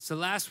So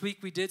last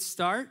week we did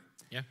start.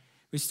 Yeah.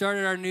 We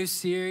started our new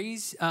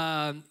series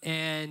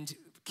and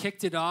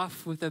kicked it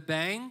off with a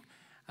bang.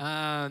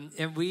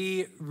 And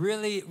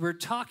we're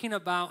talking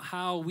about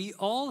how we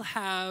all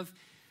have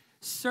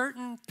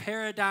certain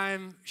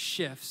paradigm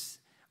shifts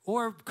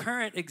or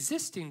current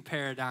existing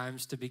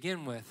paradigms to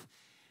begin with,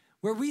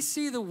 where we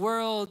see the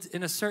world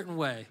in a certain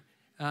way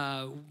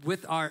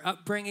with our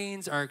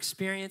upbringings, our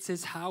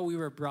experiences, how we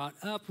were brought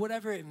up,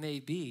 whatever it may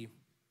be,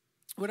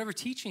 whatever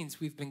teachings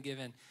we've been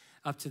given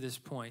up to this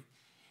point.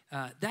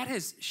 That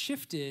has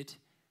shifted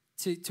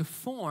to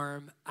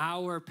form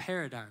our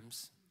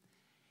paradigms.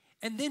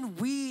 And then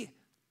we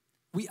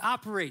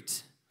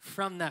operate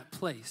from that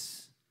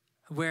place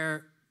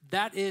where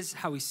that is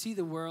how we see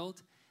the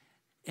world,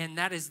 and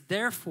that is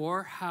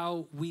therefore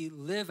how we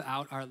live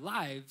out our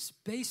lives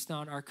based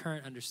on our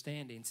current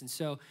understandings. And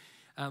so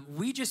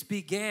we just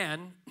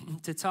began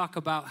to talk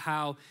about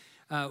how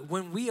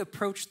when we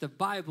approach the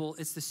Bible,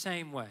 it's the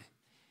same way.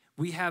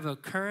 We have a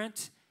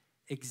current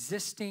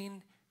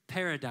existing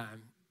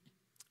paradigm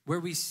where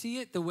we see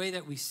it the way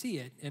that we see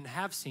it and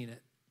have seen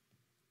it.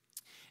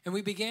 And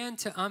we began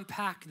to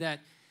unpack that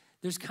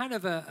there's kind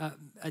of an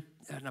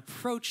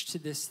approach to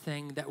this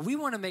thing that we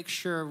want to make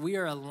sure we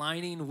are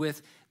aligning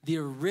with the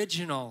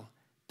original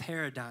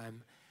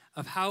paradigm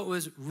of how it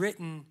was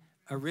written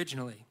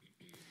originally.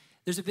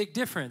 There's a big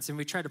difference, and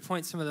we try to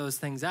point some of those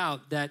things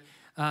out that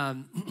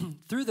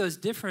through those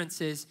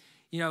differences,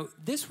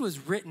 this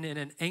was written in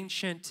an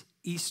ancient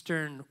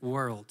Eastern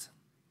world.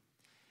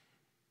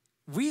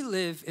 We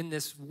live in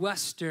this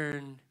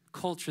Western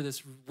culture,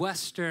 this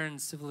Western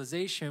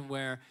civilization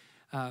where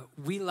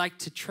we like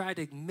to try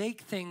to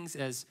make things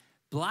as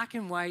black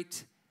and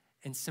white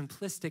and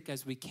simplistic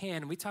as we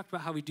can. And we talked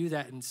about how we do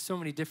that in so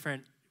many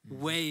different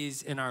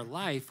ways in our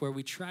life where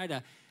we try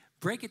to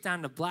break it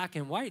down to black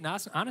and white.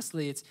 And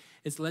honestly,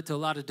 it's led to a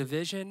lot of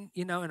division,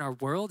 in our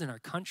world, in our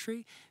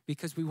country,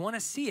 because we want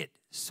to see it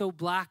so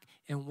black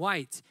and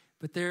white.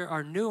 But there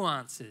are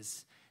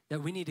nuances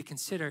that we need to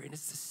consider, and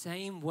it's the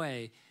same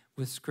way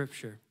with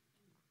Scripture.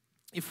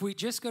 If we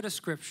just go to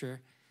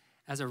Scripture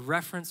as a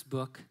reference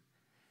book,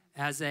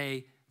 as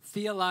a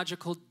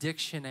theological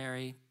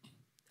dictionary,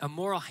 a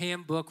moral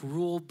handbook,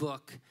 rule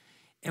book,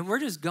 and we're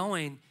just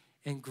going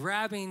and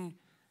grabbing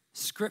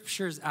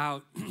scriptures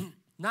out,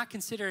 not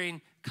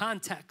considering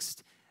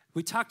context.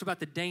 We talked about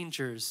the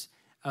dangers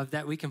of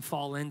that we can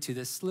fall into,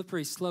 the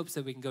slippery slopes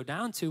that we can go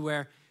down to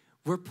where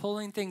we're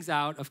pulling things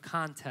out of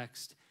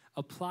context,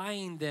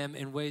 applying them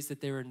in ways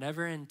that they were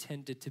never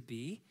intended to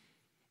be,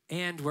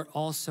 and we're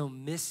also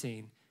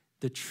missing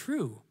the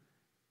true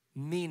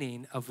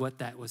meaning of what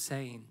that was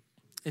saying.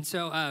 And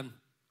so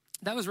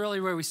that was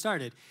really where we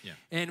started. Yeah.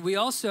 And we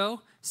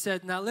also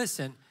said, now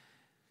listen,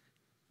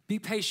 be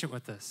patient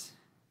with us.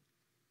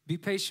 Be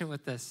patient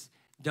with us.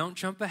 Don't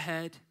jump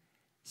ahead.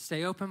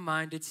 Stay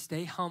open-minded.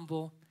 Stay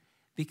humble,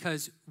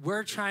 because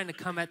we're trying to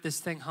come at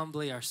this thing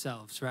humbly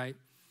ourselves, right?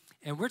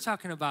 And we're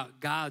talking about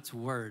God's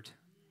word.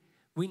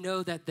 We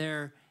know that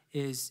there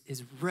is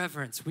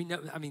reverence. We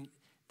know,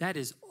 that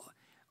is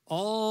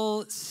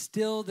all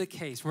still the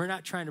case. We're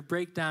not trying to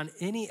break down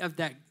any of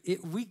that.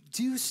 We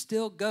do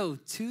still go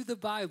to the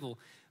Bible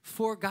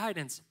for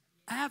guidance,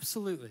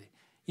 absolutely.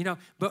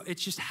 But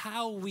it's just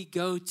how we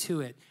go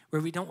to it,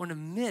 where we don't want to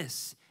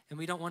miss and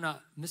we don't want to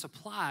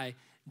misapply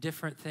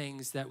different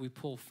things that we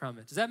pull from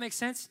it. Does that make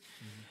sense?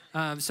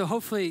 Mm-hmm. So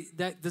hopefully,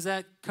 does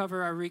that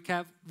cover our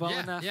recap well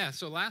enough? Yeah,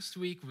 so last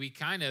week we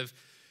kind of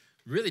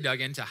really dug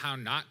into how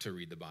not to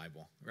read the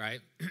Bible, right?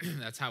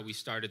 That's how we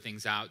started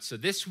things out. So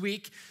this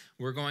week,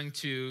 we're going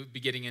to be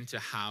getting into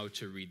how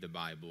to read the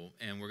Bible,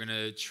 and we're going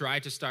to try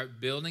to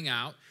start building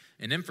out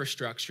an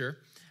infrastructure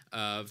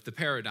of the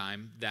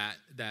paradigm that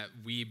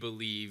we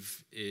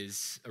believe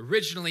is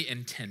originally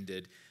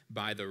intended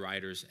by the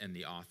writers and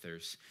the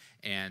authors.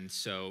 And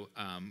so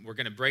we're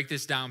going to break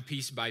this down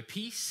piece by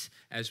piece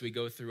as we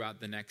go throughout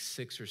the next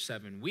 6 or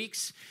 7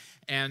 weeks.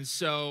 And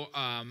so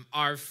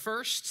our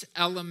first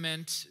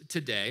element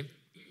today,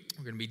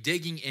 we're going to be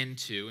digging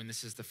into, and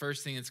this is the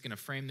first thing that's going to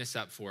frame this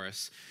up for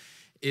us,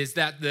 is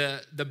that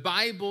the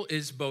Bible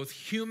is both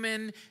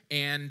human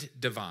and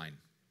divine.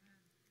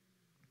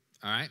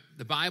 All right?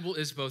 The Bible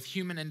is both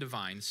human and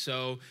divine.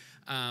 So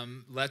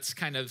let's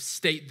kind of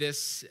state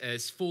this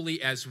as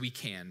fully as we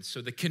can.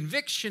 So the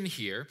conviction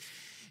here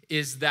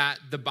is that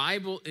the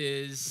Bible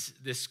is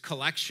this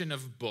collection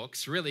of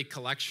books, really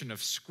collection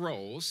of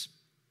scrolls,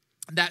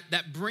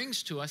 that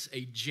brings to us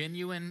a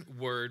genuine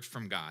word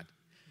from God.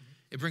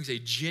 It brings a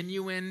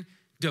genuine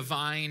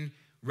divine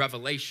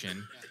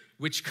revelation,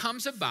 which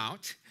comes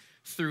about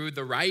through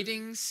the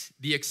writings,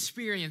 the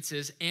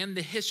experiences, and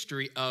the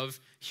history of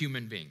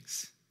human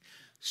beings.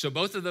 So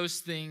both of those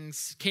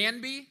things can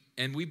be,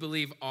 and we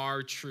believe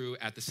are true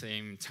at the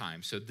same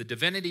time. So the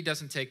divinity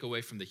doesn't take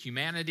away from the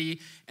humanity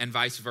and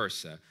vice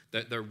versa.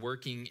 They're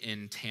working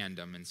in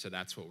tandem, and so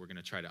that's what we're going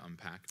to try to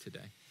unpack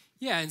today.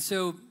 Yeah, and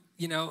so,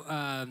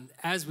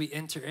 as we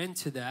enter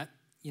into that,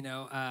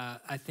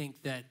 I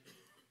think that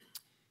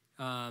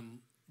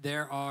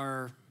there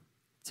are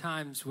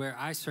times where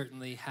I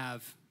certainly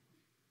have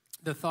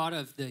the thought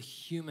of the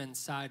human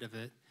side of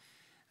it,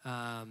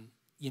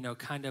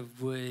 kind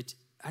of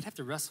I'd have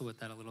to wrestle with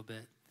that a little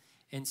bit.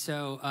 And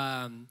so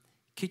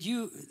could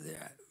you,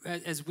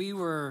 as we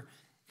were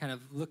kind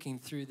of looking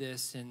through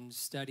this and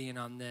studying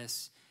on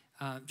this,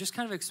 just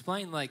kind of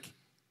explain, like,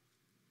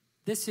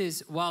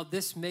 while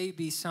this may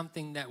be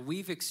something that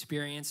we've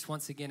experienced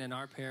once again in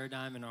our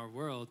paradigm, in our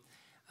world,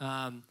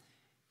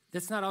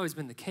 that's not always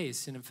been the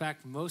case. And in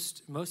fact,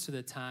 most of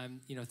the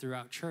time,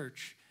 throughout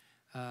church,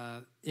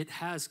 it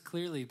has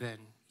clearly been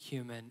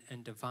human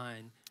and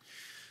divine.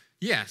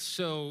 Yeah,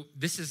 so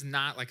this is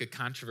not like a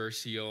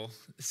controversial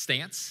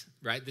stance,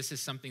 right? This is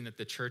something that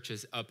the church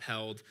has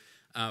upheld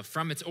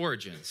from its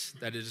origins,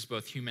 that it is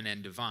both human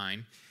and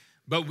divine.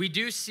 But we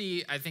do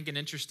see, I think, an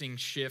interesting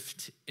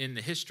shift in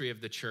the history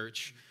of the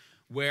church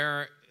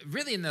where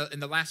really in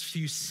the last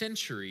few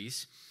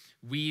centuries,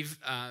 we've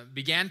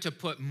began to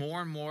put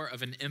more and more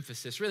of an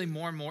emphasis, really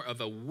more and more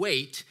of a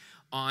weight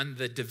on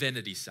the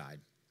divinity side.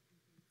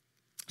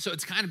 So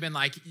it's kind of been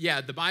like,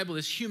 yeah, the Bible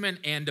is human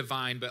and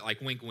divine, but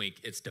like wink, wink,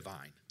 it's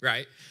divine,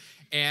 right?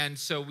 And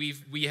so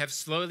we have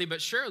slowly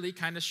but surely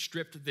kind of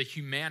stripped the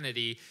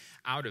humanity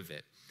out of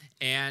it.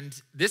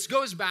 And this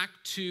goes back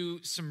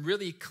to some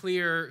really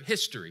clear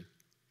history.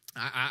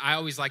 I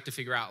always like to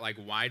figure out, like,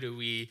 why do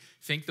we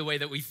think the way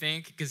that we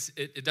think? Because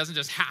it doesn't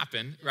just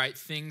happen, right?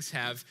 Things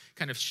have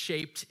kind of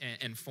shaped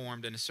and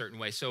formed in a certain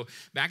way. So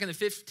back in the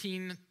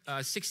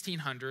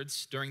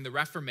 1600s, during the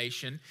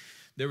Reformation,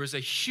 there was a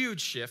huge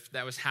shift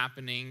that was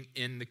happening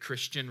in the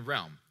Christian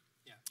realm.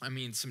 Yeah. I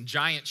mean, some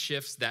giant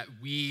shifts that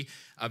we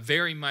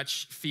very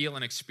much feel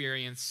and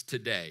experience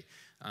today.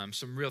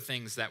 Some real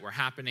things that were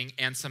happening,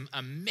 and some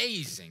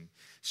amazing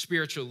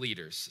spiritual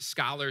leaders,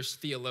 scholars,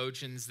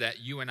 theologians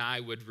that you and I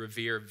would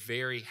revere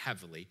very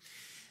heavily.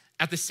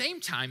 At the same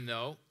time,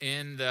 though,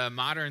 in the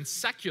modern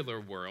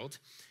secular world,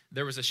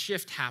 there was a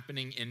shift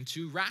happening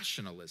into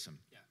rationalism.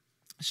 Yeah.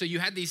 So you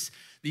had these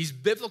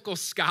biblical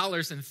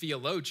scholars and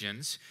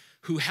theologians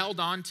who held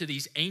on to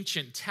these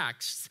ancient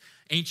texts,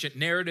 ancient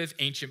narrative,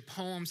 ancient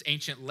poems,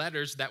 ancient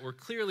letters that were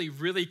clearly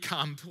really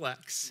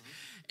complex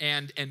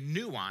and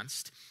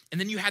nuanced. And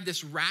then you had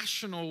this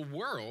rational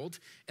world,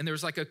 and there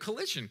was like a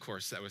collision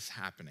course that was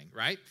happening,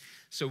 right?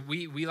 So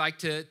we like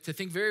to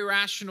think very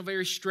rational,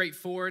 very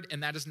straightforward,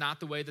 and that is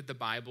not the way that the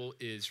Bible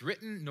is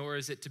written, nor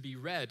is it to be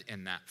read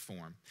in that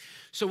form.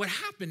 So what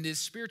happened is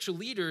spiritual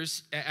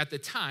leaders at the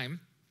time,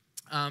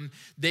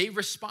 they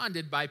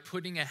responded by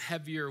putting a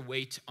heavier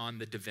weight on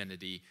the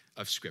divinity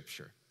of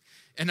Scripture.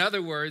 In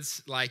other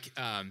words, like,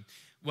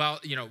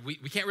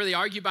 we can't really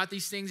argue about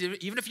these things.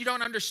 Even if you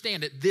don't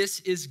understand it,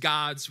 this is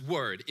God's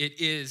word. It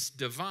is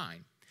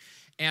divine.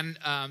 And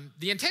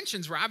the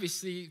intentions were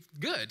obviously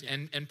good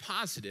and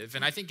positive.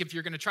 And I think if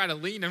you're going to try to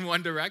lean in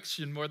one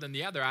direction more than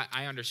the other,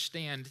 I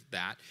understand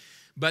that.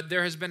 But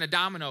there has been a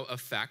domino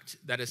effect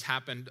that has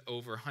happened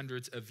over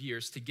hundreds of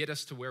years to get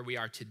us to where we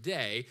are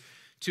today,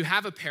 to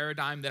have a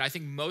paradigm that I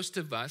think most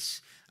of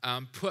us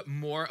put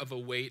more of a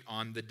weight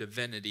on the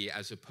divinity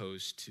as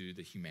opposed to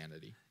the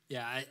humanity.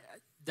 Yeah,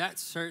 that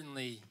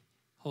certainly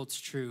holds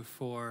true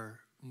for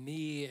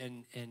me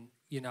and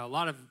a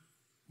lot of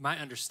my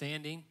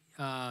understanding.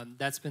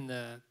 That's been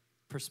the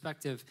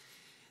perspective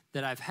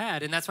that I've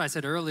had. And that's why I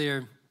said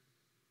earlier,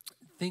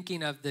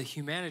 thinking of the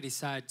humanity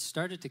side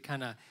started to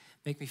kind of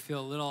make me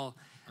feel a little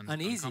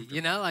uneasy,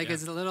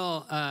 it's a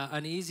little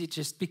uneasy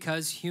just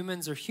because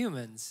humans are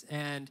humans.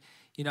 And,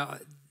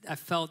 I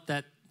felt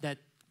that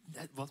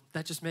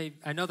just made,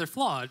 I know they're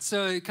flawed.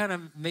 So it kind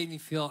of made me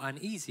feel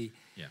uneasy.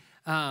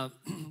 Yeah.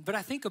 But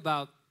I think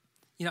about,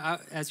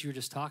 as you were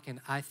just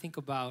talking, I think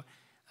about,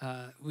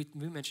 we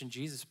mentioned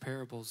Jesus'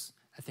 parables,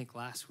 I think,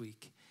 last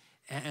week.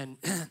 And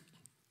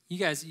you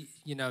guys,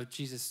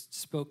 Jesus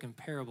spoke in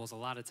parables a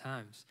lot of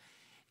times.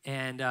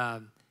 And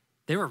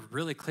they were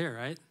really clear,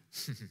 right?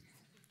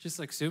 Just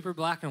like super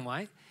black and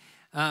white.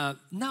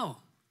 No.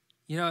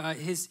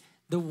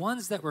 The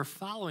ones that were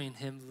following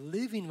him,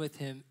 living with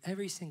him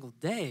every single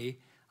day,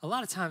 a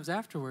lot of times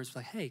afterwards,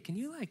 like, hey, can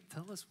you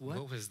tell us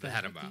what was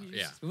that about?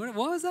 Yeah. What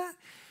was that?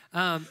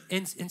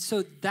 And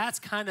so that's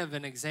kind of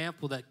an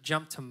example that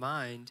jumped to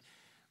mind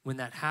when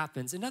that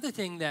happens. Another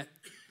thing that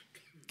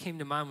came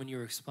to mind when you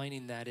were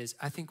explaining that is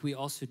I think we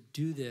also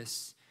do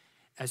this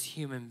as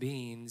human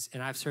beings,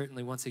 and I've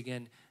certainly, once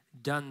again,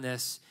 done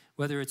this,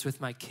 whether it's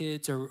with my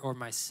kids or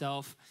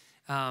myself.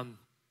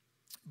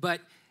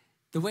 But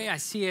the way I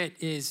see it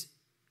is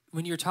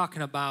when you're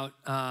talking about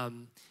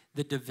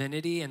the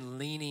divinity and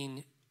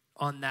leaning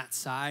on that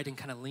side and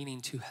kind of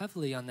leaning too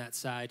heavily on that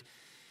side,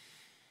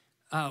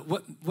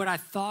 what I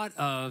thought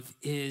of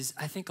is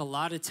I think a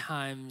lot of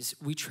times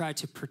we try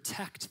to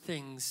protect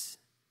things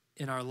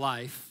in our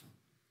life.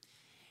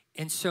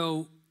 And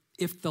so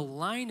if the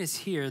line is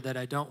here that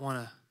I don't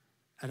want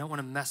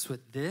to mess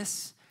with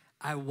this,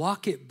 I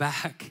walk it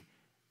back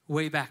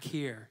way back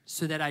here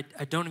so that I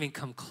don't even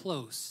come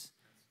close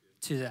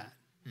to that.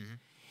 Mm-hmm.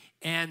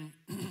 And,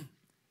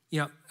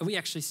 we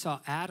actually saw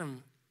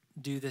Adam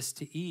do this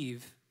to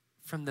Eve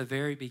from the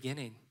very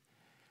beginning.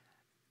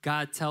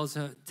 God tells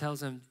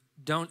him,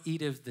 don't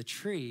eat of the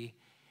tree.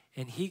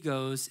 And he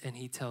goes and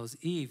he tells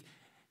Eve,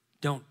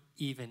 don't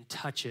even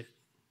touch it,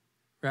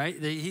 right?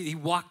 He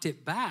walked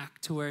it back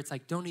to where it's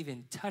like, don't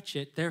even touch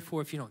it.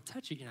 Therefore, if you don't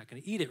touch it, you're not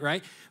going to eat it,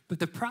 right? But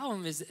the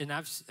problem is, and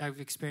I've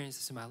experienced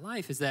this in my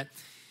life, is that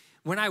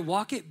when I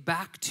walk it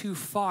back too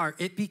far,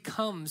 it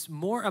becomes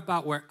more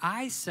about where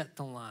I set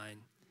the line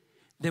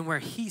than where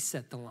he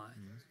set the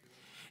line.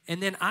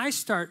 And then I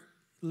start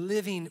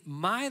living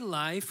my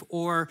life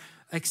or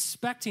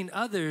expecting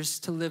others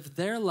to live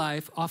their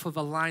life off of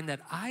a line that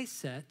I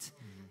set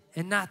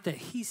and not that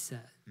he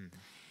set.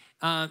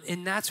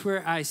 And that's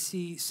where I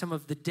see some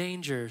of the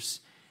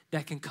dangers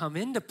that can come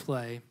into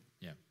play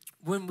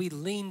when we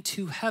lean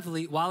too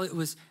heavily, while it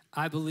was,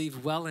 I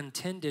believe,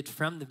 well-intended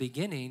from the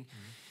beginning,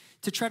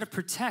 to try to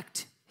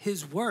protect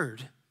his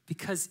word,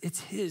 because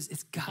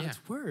it's God's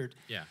word.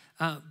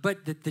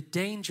 But the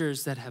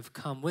dangers that have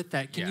come with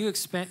that. Can you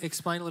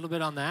explain a little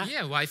bit on that?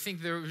 Yeah, well, I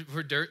think there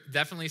were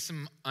definitely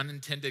some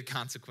unintended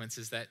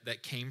consequences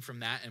that came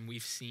from that, and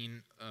we've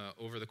seen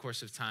over the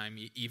course of time,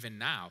 even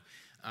now.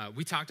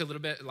 We talked a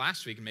little bit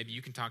last week, and maybe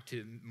you can talk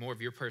to more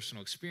of your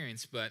personal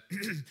experience, but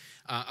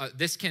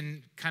this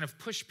can kind of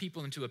push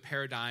people into a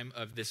paradigm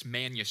of this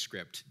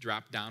manuscript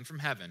dropped down from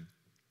heaven,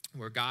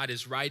 where God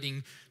is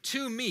writing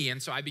to me,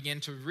 and so I begin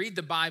to read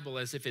the Bible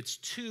as if it's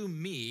to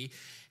me,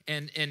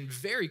 and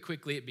very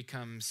quickly it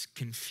becomes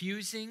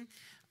confusing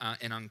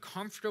and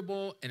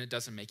uncomfortable, and it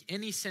doesn't make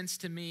any sense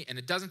to me, and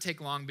it doesn't take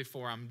long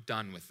before I'm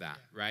done with that,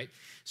 right?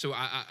 So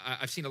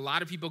I've seen a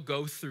lot of people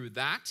go through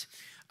that.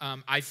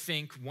 I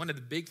think one of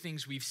the big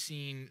things we've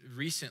seen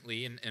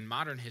recently in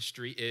modern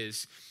history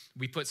is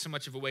we put so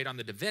much of a weight on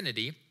the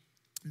divinity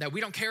that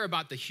we don't care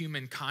about the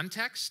human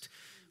context.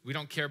 We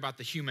don't care about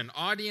the human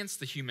audience,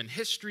 the human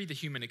history, the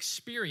human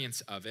experience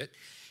of it.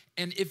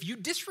 And if you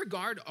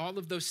disregard all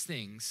of those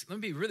things, let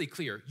me be really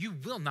clear, you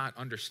will not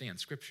understand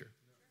Scripture.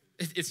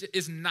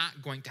 It's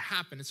not going to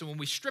happen. And so when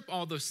we strip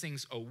all those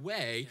things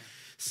away,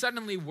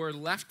 suddenly we're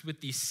left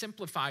with these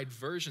simplified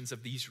versions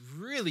of these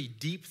really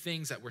deep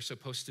things that we're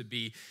supposed to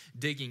be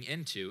digging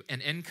into.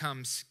 And in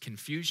comes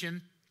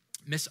confusion,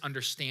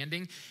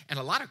 misunderstanding, and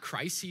a lot of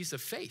crises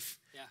of faith.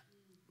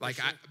 Like,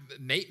 sure.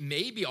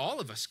 Maybe all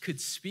of us could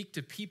speak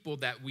to people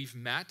that we've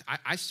met.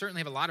 I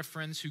certainly have a lot of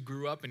friends who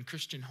grew up in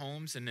Christian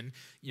homes and in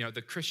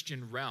the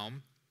Christian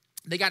realm.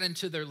 They got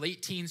into their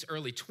late teens,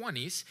 early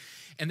 20s,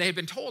 and they had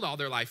been told all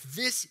their life,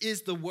 this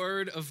is the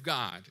word of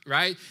God,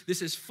 right?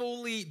 This is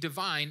fully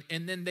divine.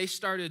 And then they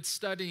started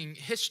studying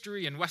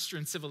history and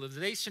Western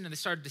civilization, and they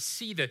started to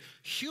see the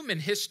human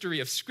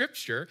history of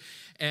Scripture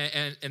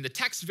and the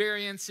text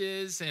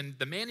variances and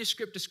the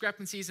manuscript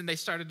discrepancies, and they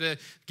started to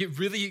get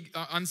really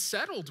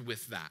unsettled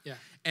with that. Yeah.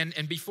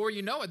 And before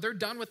you know it, they're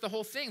done with the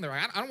whole thing. They're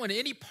like, I don't want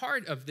any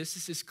part of this.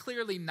 This is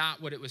clearly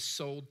not what it was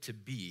sold to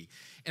be.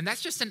 And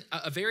that's just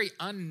a very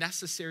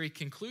unnecessary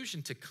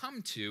conclusion to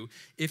come to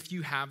if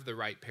you have the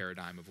right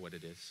paradigm of what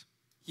it is.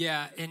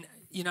 Yeah, and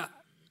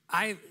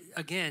I,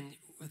 again,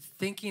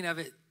 thinking of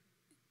it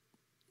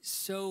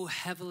so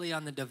heavily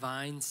on the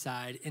divine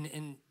side,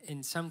 and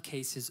in some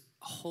cases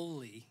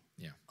wholly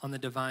on the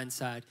divine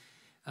side,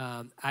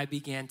 I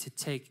began to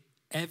take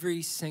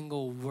every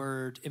single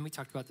word, and we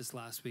talked about this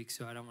last week,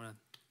 so I don't want to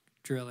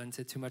drill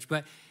into it too much,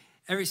 but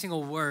every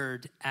single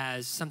word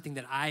as something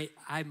that I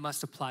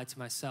must apply to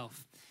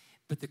myself.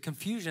 But the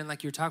confusion,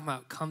 like you're talking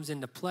about, comes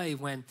into play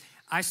when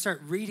I start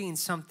reading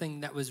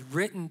something that was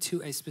written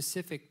to a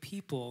specific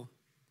people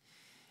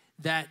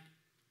that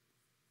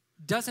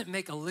doesn't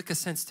make a lick of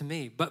sense to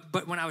me.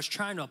 But when I was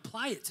trying to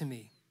apply it to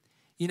me,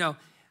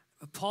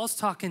 Paul's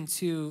talking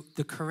to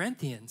the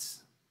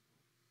Corinthians.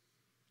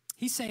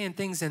 He's saying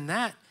things in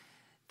that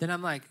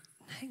I'm like,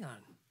 hang on,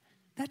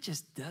 that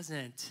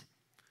doesn't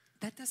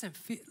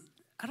feel,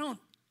 I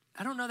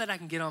don't know that I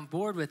can get on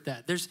board with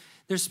that. There's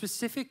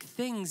specific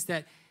things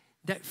that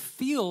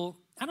feel,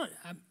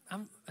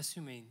 I'm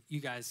assuming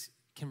you guys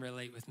can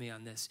relate with me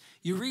on this.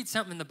 You read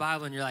something in the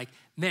Bible and you're like,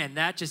 man,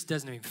 that just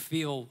doesn't even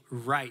feel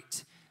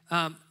right.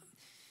 I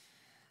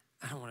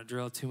don't want to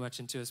drill too much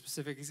into a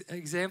specific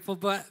example,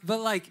 but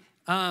like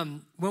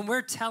when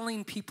we're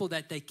telling people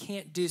that they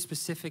can't do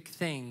specific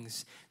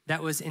things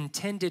that was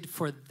intended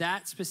for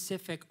that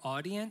specific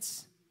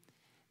audience,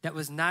 that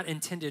was not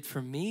intended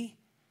for me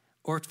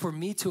or for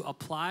me to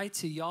apply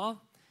to y'all,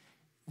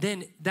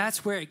 then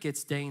that's where it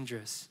gets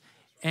dangerous.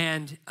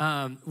 And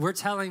we're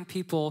telling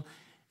people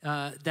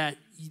that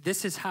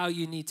this is how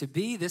you need to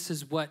be. This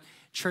is what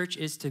church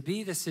is to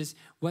be. This is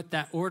what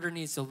that order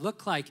needs to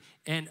look like.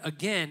 And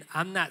again,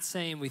 I'm not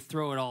saying we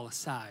throw it all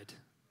aside.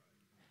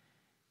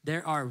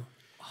 There are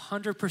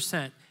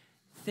 100%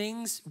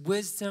 things,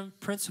 wisdom,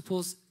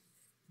 principles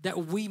that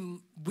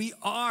we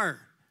are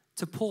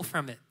to pull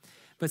from it.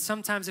 But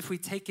sometimes if we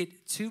take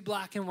it too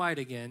black and white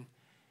again,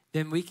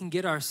 then we can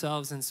get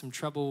ourselves in some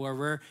trouble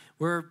where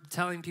we're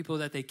telling people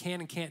that they can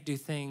and can't do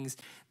things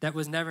that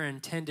was never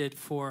intended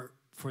for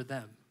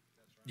them.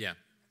 Yeah.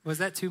 Was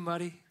that too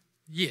muddy?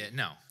 Yeah,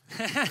 no.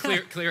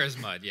 Clear as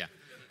mud, yeah.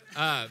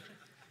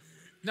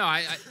 No,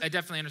 I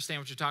definitely understand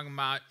what you're talking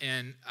about,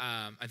 and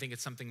I think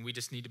it's something we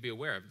just need to be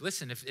aware of.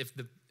 Listen,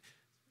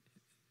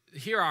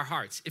 hear our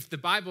hearts. If the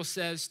Bible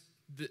says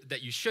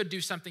that you should do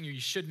something or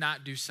you should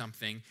not do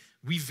something,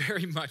 we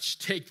very much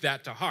take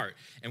that to heart,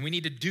 and we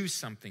need to do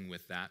something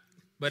with that.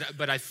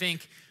 But I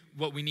think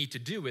what we need to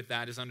do with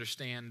that is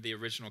understand the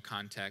original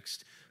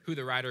context, who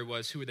the writer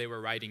was, who they were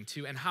writing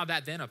to, and how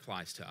that then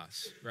applies to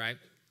us, right?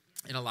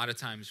 And a lot of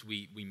times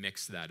we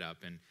mix that up,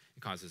 and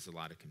it causes a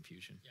lot of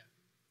confusion. Yeah.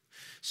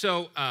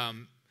 So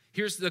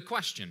here's the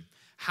question.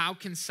 How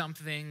can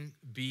something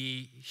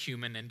be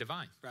human and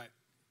divine?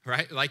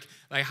 Right? Like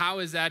how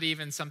is that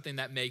even something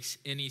that makes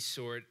any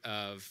sort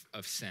of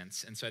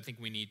sense? And so I think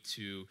we need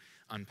to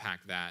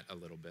unpack that a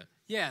little bit.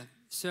 Yeah.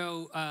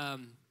 So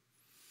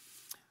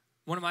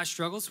one of my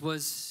struggles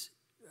was,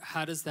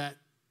 how does that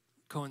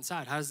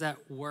coincide? How does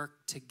that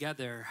work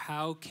together?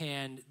 How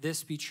can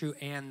this be true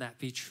and that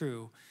be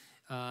true?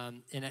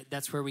 And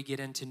that's where we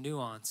get into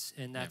nuance.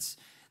 And that's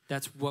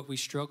what we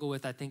struggle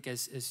with, I think,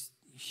 as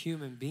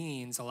human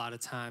beings a lot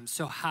of times.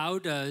 So how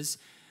does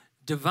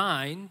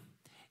divine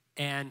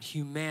and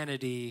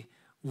humanity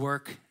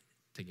work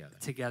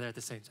together at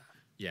the same time?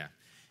 Yeah.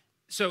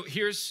 So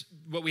here's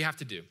what we have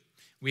to do.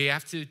 We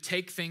have to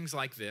take things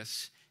like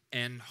this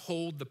and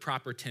hold the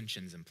proper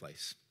tensions in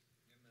place.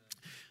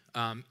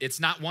 It's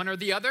not one or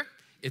the other.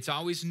 It's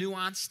always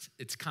nuanced,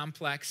 it's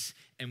complex,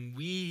 and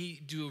we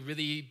do a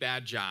really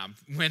bad job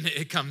when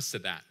it comes to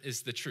that,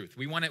 is the truth.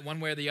 We want it one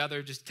way or the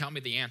other, just tell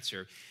me the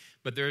answer.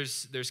 But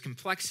there's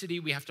complexity,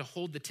 we have to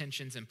hold the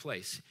tensions in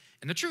place.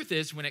 And the truth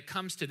is, when it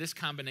comes to this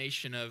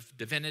combination of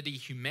divinity,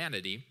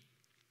 humanity,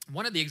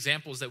 one of the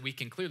examples that we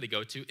can clearly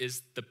go to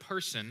is the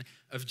person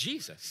of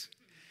Jesus.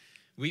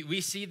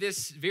 We see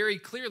this very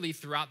clearly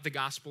throughout the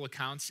gospel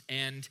accounts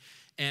and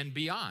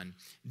beyond.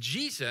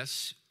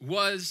 Jesus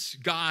was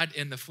God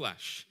in the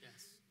flesh.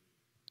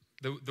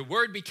 Yes. The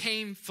word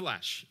became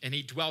flesh and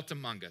he dwelt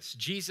among us.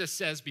 Jesus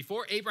says,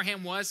 before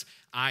Abraham was,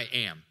 I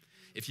am.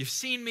 If you've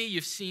seen me,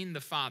 you've seen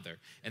the Father.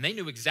 And they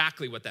knew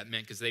exactly what that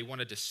meant because they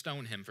wanted to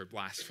stone him for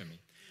blasphemy.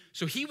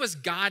 So he was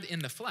God in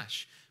the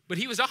flesh, but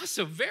he was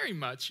also very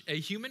much a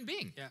human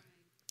being. Yeah.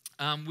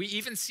 We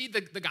even see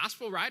the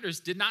gospel writers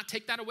did not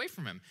take that away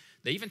from him.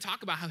 They even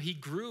talk about how he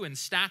grew in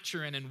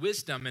stature and in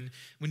wisdom. And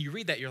when you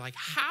read that, you're like,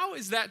 how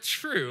is that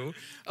true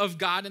of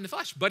God in the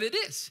flesh? But it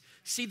is.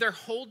 See, they're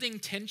holding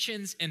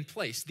tensions in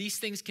place. These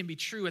things can be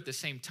true at the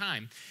same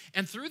time.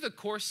 And through the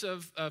course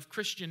of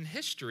Christian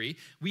history,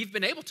 we've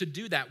been able to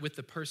do that with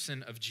the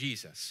person of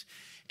Jesus.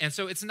 And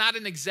so it's not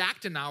an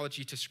exact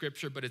analogy to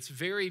Scripture, but it's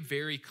very,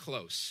 very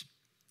close.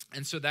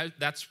 And so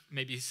that's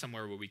maybe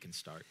somewhere where we can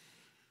start.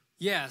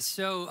 Yeah,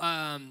 so,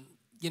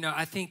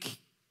 I think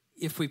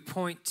if we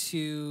point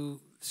to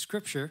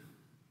Scripture,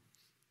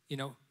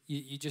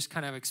 you just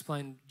kind of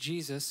explained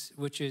Jesus,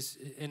 which is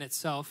in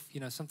itself,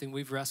 something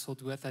we've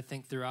wrestled with, I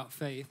think, throughout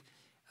faith.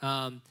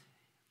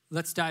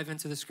 Let's dive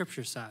into the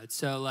Scripture side.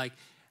 So,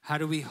 how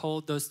do we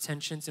hold those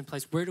tensions in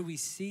place? Where do we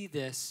see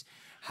this,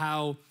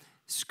 how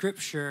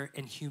Scripture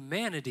and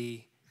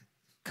humanity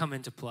come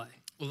into play?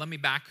 Well, let me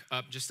back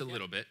up just a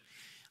little bit.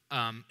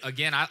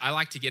 Again, I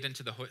like to get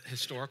into the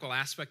historical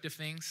aspect of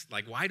things.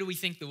 Like, why do we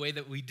think the way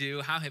that we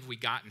do? How have we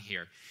gotten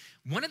here?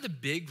 One of the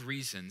big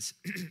reasons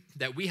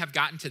that we have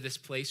gotten to this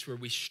place where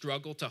we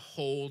struggle to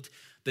hold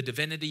the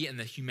divinity and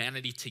the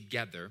humanity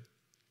together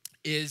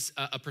is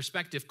a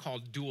perspective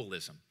called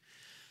dualism.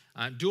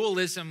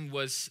 Dualism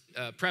was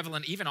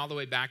prevalent even all the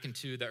way back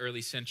into the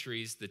early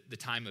centuries, the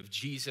time of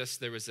Jesus.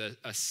 There was a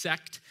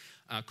sect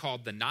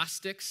called the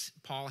Gnostics.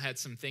 Paul had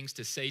some things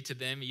to say to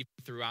them even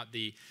throughout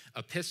the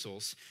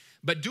epistles.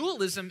 But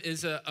dualism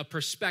is a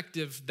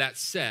perspective that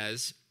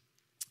says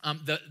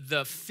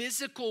the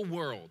physical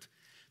world,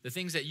 the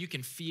things that you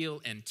can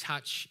feel and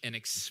touch and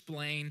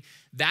explain,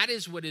 that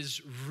is what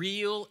is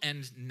real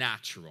and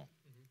natural.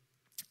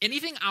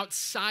 Anything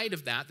outside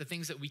of that, the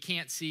things that we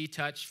can't see,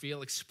 touch,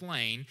 feel,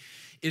 explain,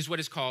 is what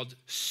is called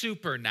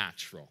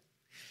supernatural.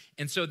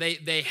 And so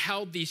they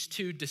held these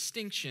two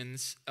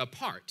distinctions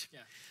apart.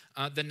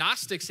 Yeah. The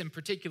Gnostics in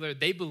particular,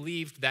 they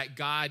believed that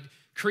God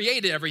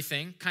created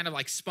everything, kind of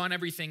like spun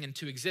everything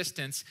into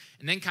existence,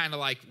 and then kind of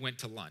like went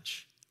to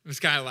lunch. It was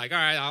kind of like, all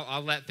right,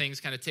 I'll let things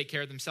kind of take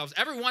care of themselves.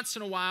 Every once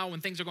in a while, when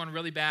things are going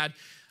really bad,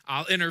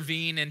 I'll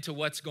intervene into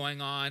what's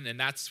going on, and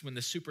that's when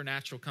the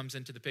supernatural comes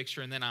into the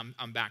picture, and then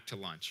I'm back to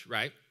lunch,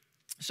 right?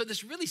 So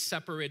this really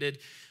separated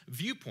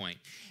viewpoint.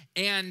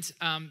 And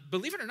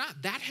believe it or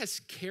not, that has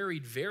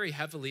carried very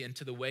heavily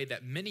into the way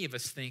that many of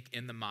us think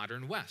in the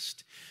modern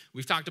West.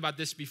 We've talked about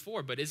this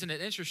before, but isn't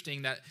it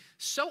interesting that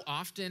so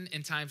often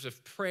in times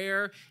of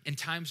prayer, in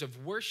times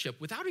of worship,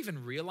 without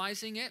even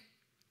realizing it,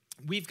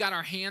 we've got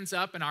our hands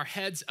up and our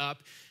heads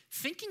up,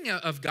 thinking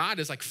of God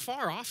as like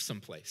far off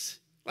someplace.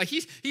 Like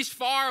he's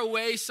far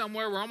away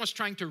somewhere. We're almost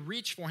trying to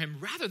reach for him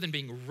rather than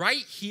being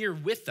right here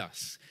with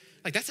us.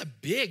 Like that's a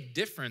big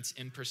difference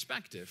in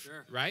perspective,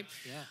 sure. Right?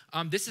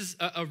 Yeah. This is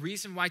a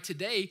reason why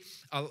today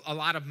a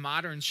lot of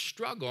moderns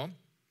struggle.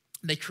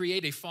 They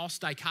create a false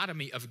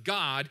dichotomy of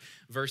God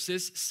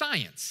versus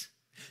science.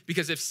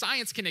 Because if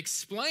science can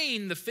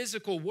explain the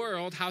physical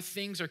world, how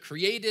things are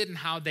created and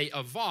how they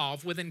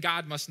evolve, well, then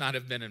God must not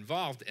have been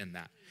involved in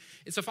that.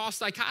 It's a false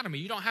dichotomy.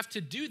 You don't have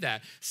to do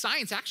that.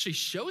 Science actually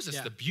shows us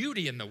the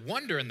beauty and the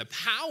wonder and the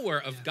power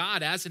of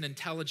God as an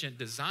intelligent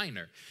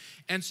designer.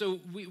 And so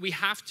we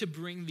have to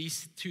bring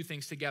these two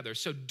things together.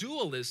 So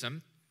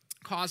dualism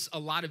caused a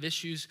lot of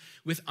issues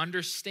with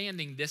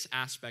understanding this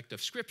aspect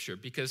of Scripture,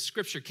 because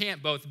Scripture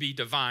can't both be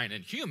divine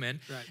and human.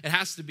 Right. It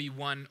has to be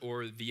one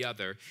or the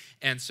other.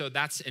 And so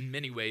that's in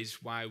many ways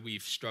why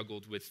we've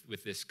struggled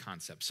with this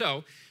concept.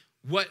 So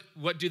what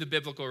do the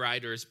biblical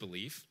writers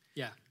believe?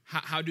 Yeah.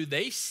 How do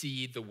they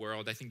see the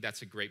world? I think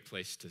that's a great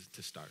place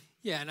to start.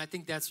 Yeah, and I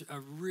think that's a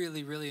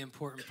really, really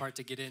important part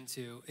to get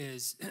into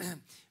is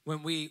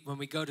when we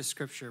go to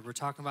Scripture, we're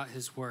talking about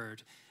His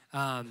Word.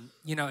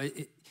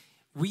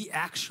 We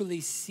actually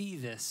see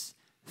this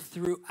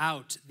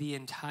throughout the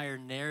entire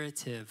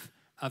narrative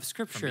of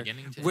Scripture, From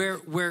beginning to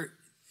where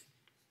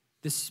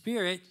the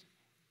Spirit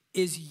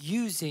is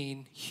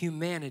using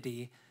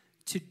humanity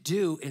to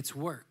do its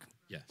work.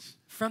 Yes.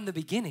 From the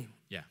beginning.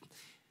 Yeah.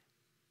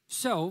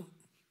 So,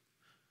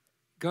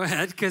 go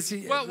ahead, because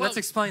let's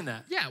explain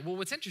that. Yeah, well,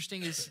 what's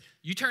interesting is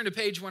you turn to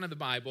page 1 of the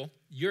Bible,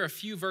 you're a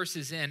few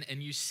verses in,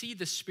 and you see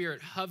the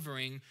Spirit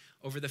hovering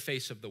over the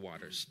face of the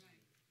waters.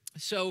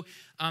 So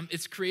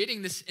it's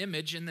creating this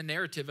image in the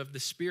narrative of the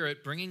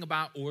Spirit, bringing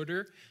about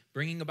order,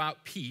 bringing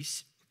about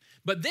peace.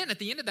 But then at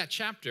the end of that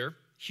chapter,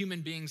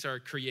 human beings are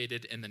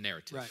created in the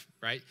narrative,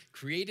 right?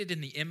 Created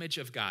in the image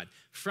of God.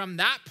 From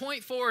that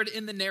point forward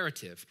in the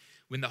narrative,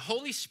 when the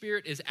Holy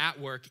Spirit is at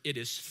work, it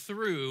is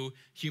through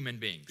human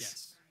beings.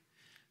 Yes.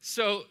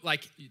 So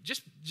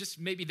just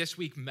maybe this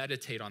week,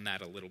 meditate on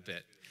that a little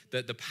bit.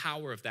 The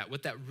power of that,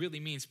 what that really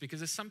means,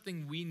 because it's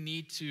something we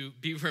need to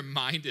be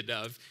reminded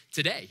of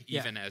today,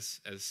 even as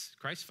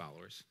Christ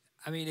followers.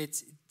 I mean,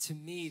 to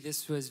me,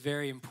 this was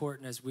very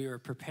important as we were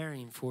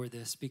preparing for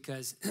this,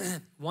 because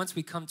once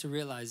we come to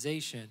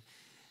realization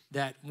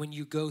that when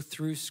you go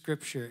through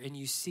Scripture and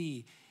you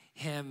see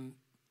Him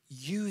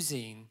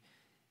using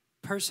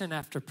person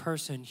after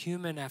person,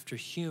 human after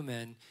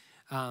human,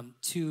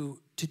 to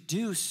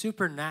do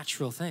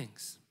supernatural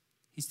things.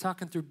 He's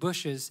talking through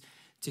bushes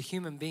to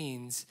human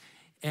beings,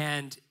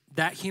 and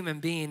that human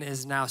being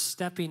is now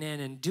stepping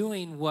in and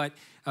doing what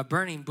a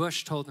burning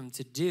bush told him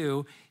to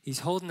do. He's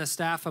holding the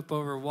staff up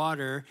over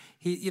water.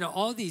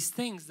 All these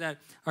things that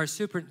are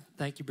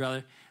thank you,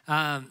 brother,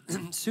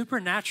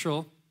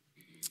 supernatural.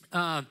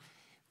 But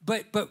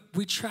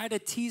we try to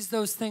tease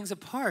those things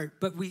apart.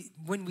 But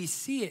when we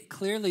see it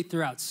clearly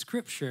throughout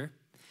Scripture,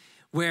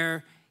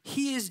 where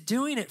He is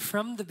doing it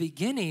from the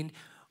beginning,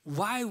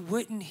 why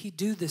wouldn't He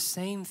do the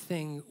same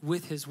thing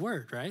with His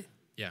Word, right?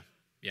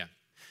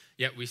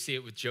 Yeah, we see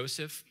it with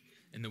Joseph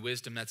and the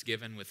wisdom that's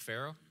given with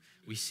Pharaoh.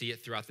 We see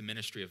it throughout the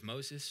ministry of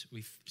Moses.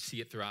 We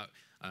see it throughout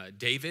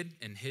David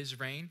and his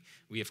reign.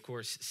 We, of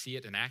course, see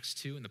it in Acts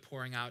 2 in the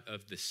pouring out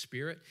of the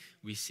Spirit.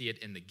 We see it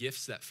in the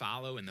gifts that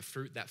follow and the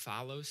fruit that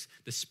follows.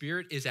 The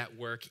Spirit is at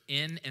work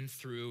in and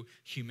through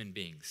human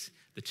beings.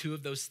 The two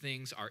of those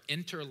things are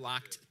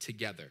interlocked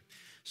together.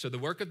 So the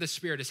work of the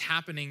Spirit is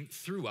happening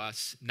through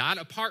us, not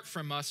apart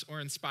from us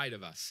or in spite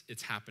of us.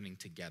 It's happening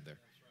together.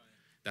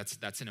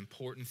 That's an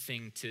important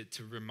thing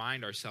to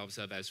remind ourselves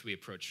of as we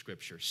approach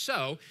Scripture.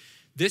 So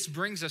this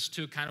brings us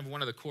to kind of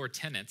one of the core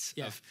tenets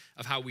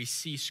of how we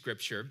see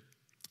Scripture.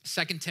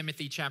 2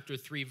 Timothy chapter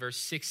 3, verse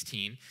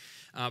 16.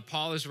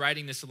 Paul is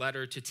writing this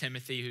letter to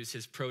Timothy, who's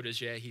his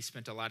protege. He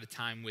spent a lot of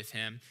time with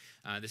him.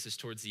 This is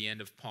towards the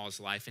end of Paul's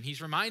life. And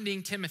he's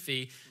reminding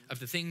Timothy of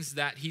the things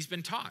that he's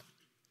been taught.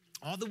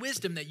 All the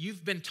wisdom that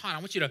you've been taught, I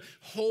want you to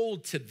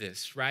hold to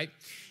this, right?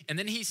 And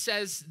then he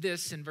says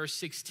this in verse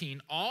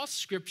 16, all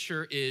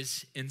Scripture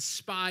is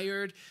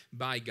inspired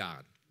by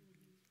God.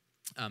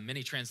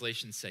 Many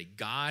translations say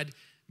God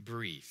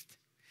breathed.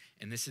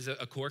 And this is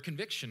a core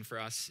conviction for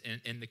us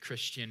in the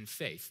Christian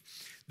faith.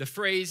 The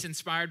phrase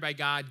inspired by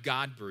God,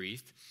 God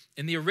breathed,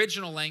 in the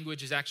original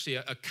language is actually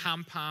a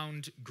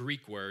compound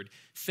Greek word,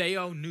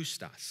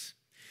 theopneustos.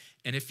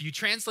 And if you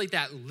translate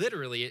that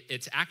literally,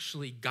 it's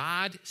actually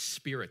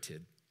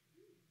God-spirited.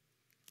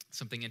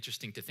 Something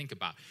interesting to think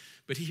about.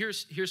 But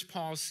here's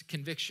Paul's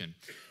conviction.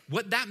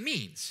 What that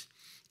means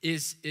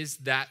is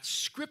that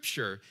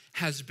Scripture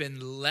has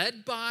been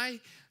led by,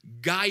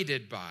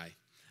 guided by,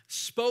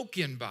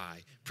 spoken by,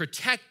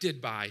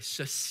 protected by,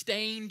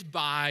 sustained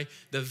by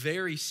the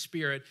very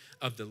Spirit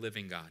of the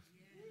living God.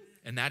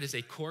 And that is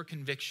a core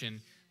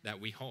conviction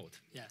that we hold.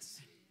 Yes.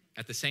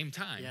 At the same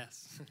time,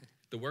 yes.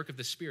 The work of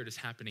the Spirit is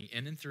happening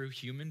in and through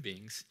human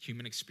beings,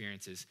 human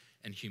experiences,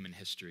 and human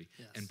history.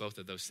 Yes. And both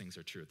of those things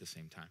are true at the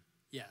same time.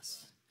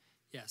 Yes.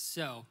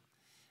 So,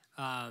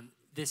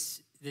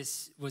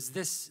 was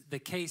this the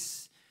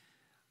case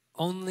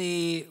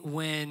only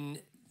when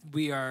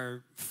we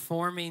are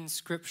forming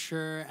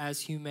Scripture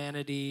as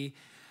humanity?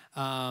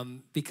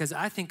 Because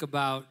I think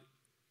about,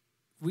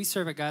 we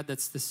serve a God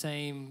that's the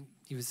same.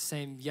 He was the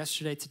same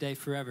yesterday, today,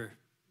 forever.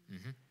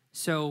 Mm-hmm.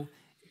 So,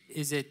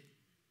 is it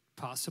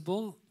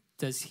possible?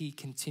 Does He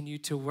continue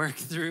to work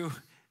through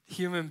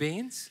human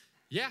beings?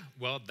 Yeah,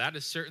 well, that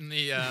is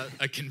certainly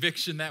a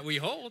conviction that we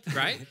hold,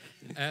 right?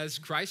 As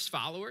Christ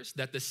followers,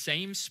 that the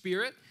same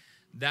Spirit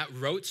that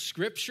wrote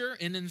Scripture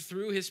in and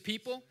through his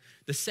people,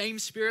 the same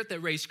Spirit that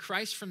raised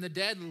Christ from the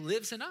dead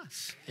lives in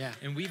us. Yeah.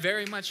 And we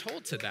very much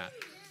hold to that.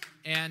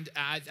 And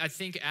I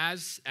think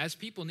as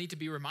people need to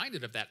be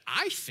reminded of that.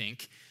 I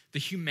think the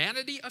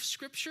humanity of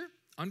Scripture,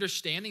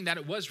 understanding that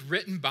it was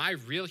written by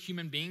real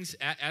human beings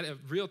at a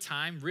real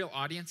time, real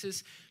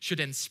audiences,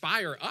 should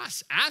inspire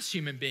us as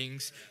human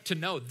beings to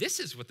know this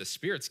is what the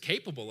Spirit's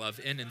capable of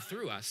in and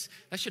through us.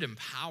 That should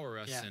empower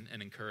us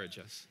and encourage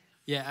us.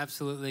 Yeah,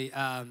 absolutely.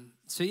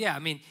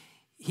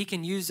 He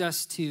can use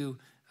us to,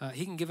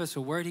 he can give us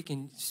a word. He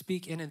can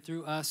speak in and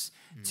through us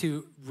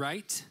to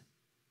write.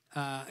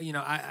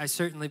 I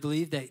certainly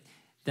believe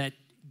that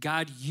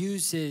God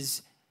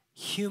uses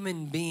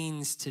human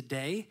beings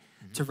today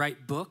to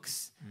write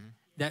books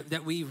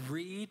that we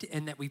read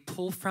and that we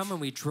pull from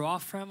and we draw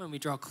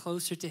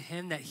closer to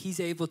him, that he's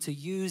able to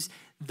use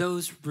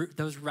those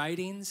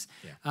writings.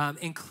 Yeah.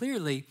 And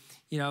clearly,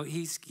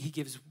 he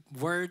gives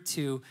word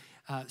to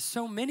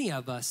so many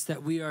of us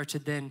that we are to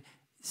then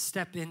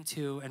step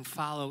into and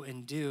follow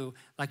and do,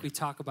 like we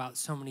talk about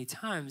so many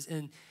times.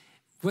 And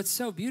what's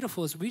so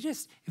beautiful is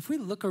if we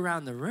look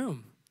around the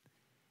room,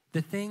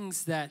 the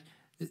things that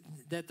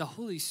the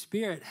Holy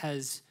Spirit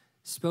has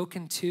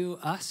spoken to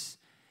us,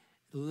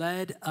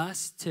 led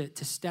us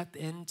to step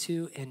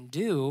into and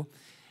do,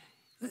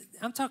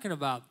 I'm talking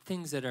about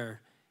things that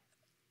are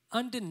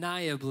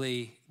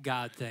undeniably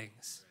God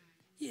things.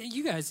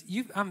 You guys,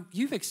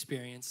 you've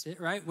experienced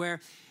it, right? Where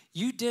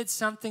you did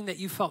something that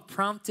you felt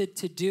prompted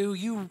to do.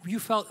 You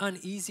felt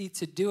uneasy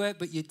to do it,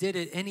 but you did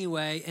it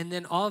anyway. And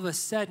then all of a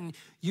sudden,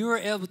 you were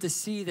able to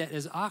see that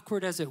as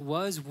awkward as it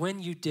was when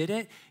you did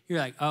it, you're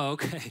like, oh,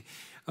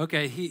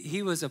 okay,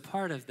 he was a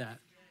part of that.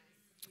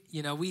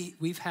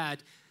 We've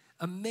had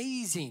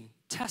amazing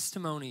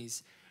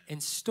testimonies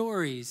and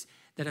stories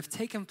that have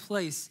taken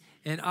place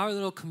in our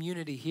little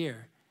community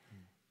here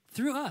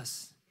through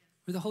us,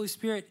 where the Holy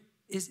Spirit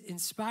is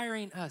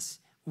inspiring us,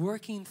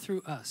 working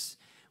through us,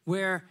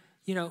 where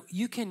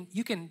you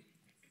can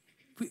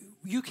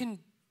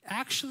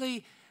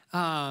actually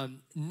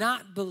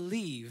not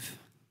believe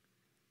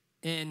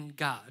in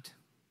God.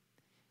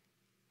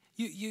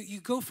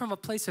 You go from a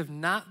place of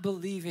not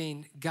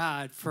believing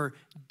God for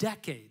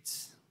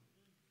decades,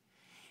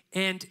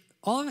 and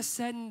all of a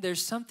sudden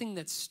there's something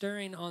that's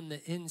stirring on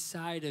the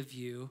inside of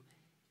you,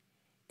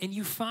 and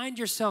you find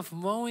yourself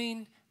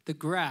mowing the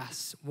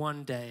grass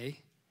one day,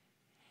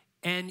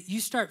 and you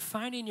start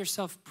finding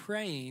yourself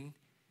praying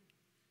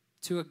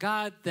to a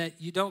God that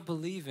you don't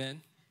believe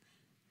in,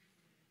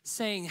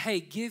 saying, hey,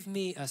 give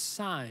me a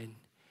sign.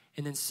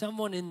 And then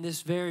someone in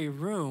this very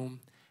room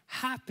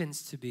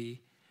happens to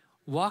be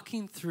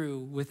walking through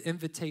with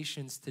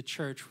invitations to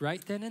church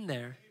right then and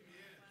there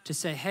to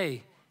say,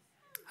 hey,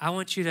 I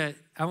want you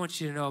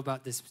to know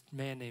about this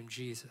man named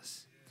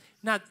Jesus.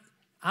 Now,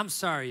 I'm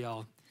sorry,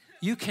 y'all.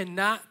 You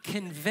cannot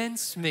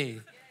convince me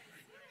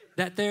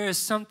that there is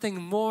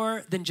something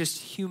more than just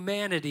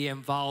humanity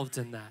involved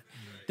in that.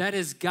 That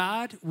is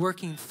God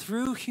working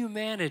through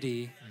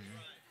humanity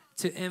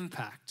to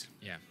impact.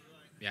 Yeah.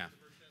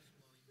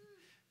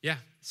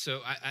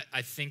 So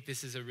I think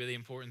this is a really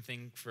important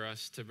thing for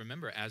us to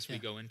remember as we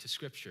go into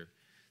Scripture.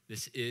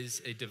 This is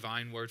a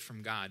divine word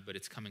from God, but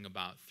it's coming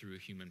about through a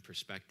human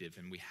perspective,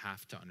 and we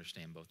have to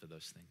understand both of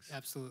those things.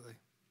 Absolutely.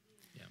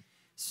 Yeah.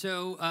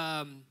 So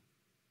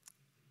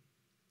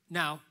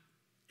now,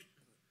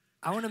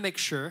 I want to make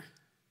sure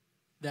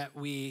that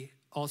we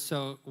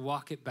also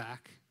walk it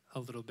back a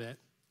little bit,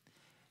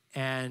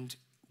 and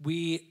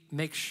we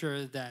make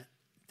sure that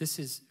this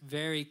is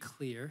very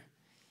clear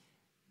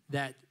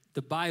that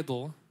the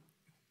Bible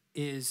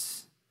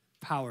is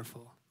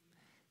powerful.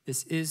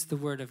 This is the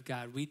Word of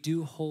God. We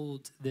do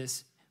hold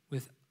this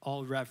with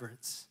all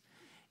reverence.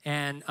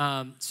 And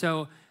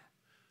so,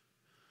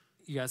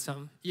 you got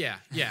something? Yeah.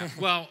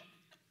 Well,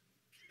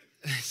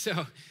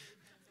 so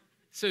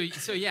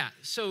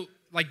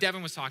like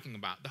Devin was talking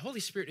about, the Holy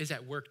Spirit is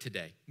at work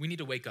today. We need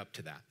to wake up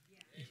to that.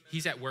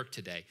 He's at work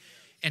today.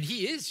 And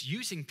he is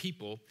using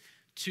people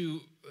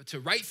to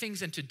write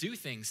things and to do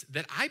things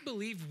that I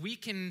believe we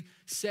can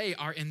say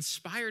are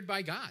inspired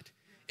by God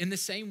in the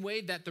same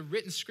way that the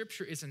written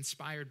Scripture is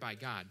inspired by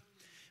God.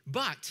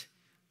 But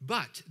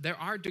there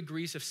are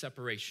degrees of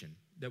separation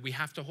that we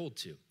have to hold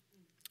to.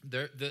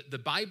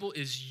 The Bible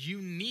is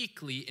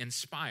uniquely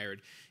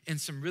inspired in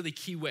some really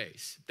key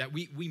ways that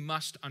we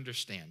must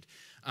understand.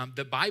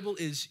 The Bible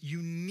is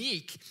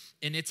unique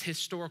in its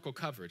historical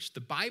coverage.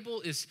 The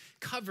Bible is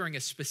covering a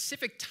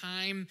specific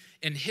time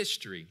in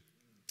history.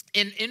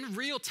 And in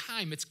real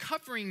time, it's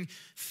covering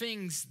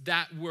things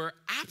that were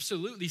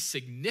absolutely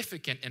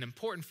significant and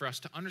important for us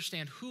to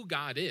understand who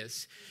God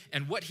is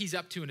and what he's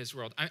up to in his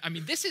world. I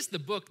mean, this is the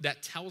book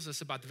that tells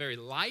us about the very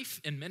life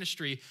and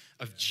ministry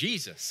of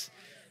Jesus,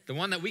 the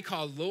one that we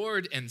call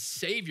Lord and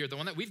Savior, the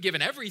one that we've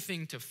given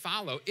everything to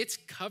follow. It's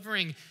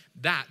covering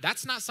that.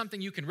 That's not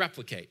something you can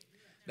replicate.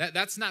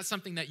 That's not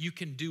something that you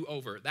can do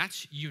over.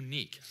 That's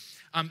unique.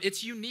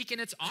 It's unique in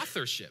its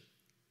authorship.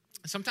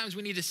 Sometimes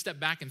we need to step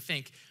back and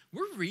think,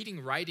 we're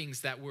reading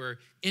writings that were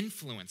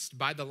influenced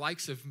by the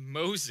likes of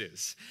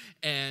Moses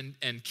and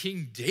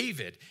King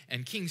David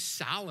and King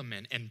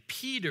Solomon and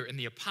Peter and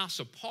the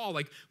Apostle Paul.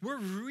 Like, we're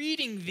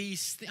reading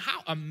these.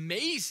 How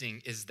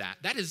amazing is that?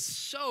 That is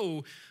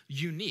so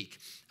unique.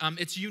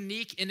 It's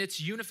unique in its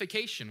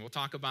unification. We'll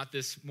talk about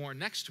this more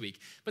next week.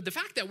 But the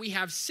fact that we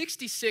have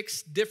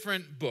 66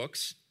 different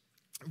books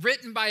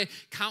written by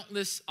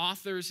countless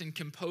authors and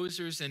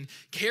composers and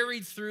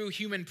carried through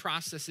human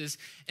processes,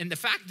 and the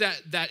fact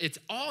that it's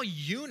all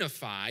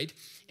unified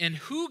in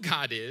who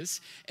God is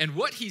and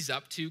what he's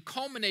up to,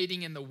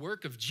 culminating in the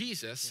work of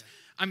Jesus,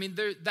 I mean,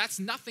 that's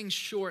nothing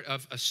short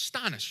of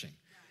astonishing.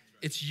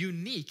 It's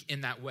unique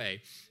in that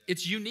way.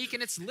 It's unique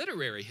in its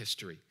literary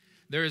history.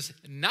 There's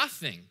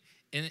nothing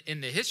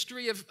in the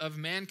history of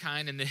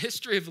mankind, in the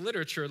history of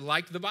literature,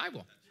 like the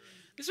Bible.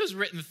 This was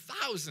written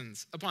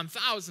thousands upon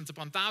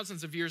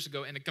thousands of years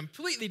ago in a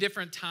completely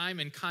different time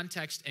and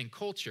context and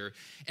culture,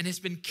 and has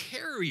been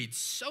carried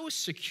so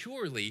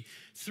securely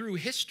through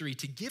history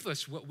to give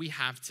us what we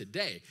have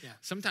today. Yeah.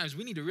 Sometimes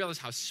we need to realize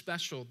how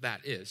special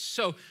that is.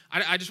 So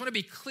I just want to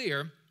be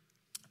clear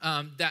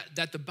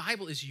that the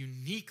Bible is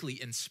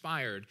uniquely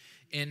inspired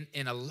in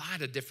a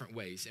lot of different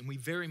ways, and we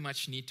very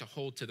much need to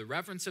hold to the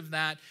reverence of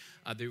that,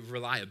 the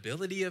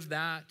reliability of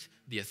that,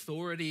 the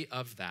authority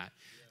of that.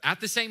 At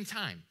the same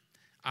time,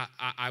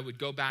 I would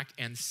go back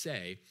and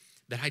say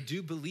that I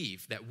do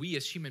believe that we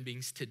as human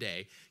beings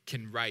today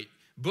can write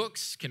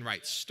books, can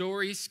write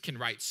stories, can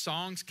write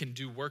songs, can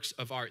do works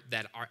of art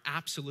that are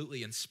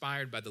absolutely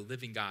inspired by the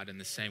living God in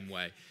the same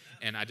way.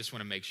 And I just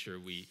want to make sure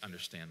we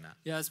understand that.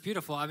 Yeah, it's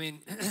beautiful. I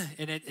mean,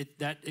 and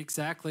that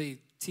exactly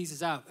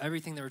teases out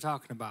everything that we're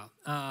talking about.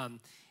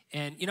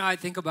 And, you know, I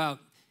think about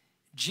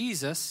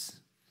Jesus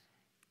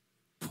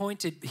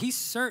he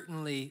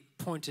certainly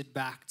pointed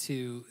back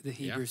to the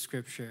Hebrew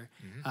scripture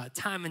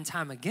time and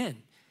time again.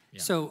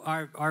 Yeah. So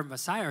our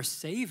Messiah, our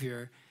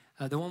Savior,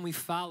 the one we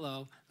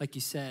follow, like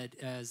you said,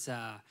 as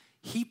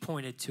he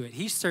pointed to it.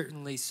 He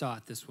certainly saw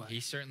it this way.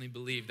 He certainly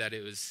believed that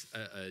it was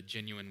a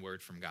genuine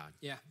word from God.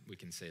 Yeah. We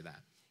can say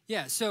that.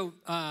 Yeah, so,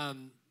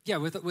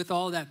 with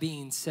all that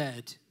being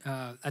said,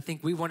 I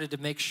think we wanted to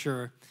make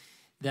sure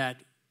that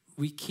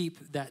we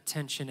keep that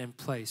tension in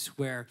place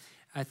where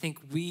I think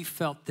we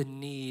felt the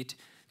need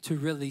to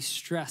really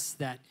stress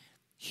that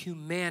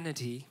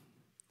humanity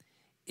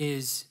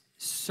is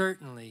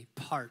certainly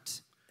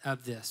part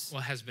of this.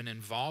 Well, has been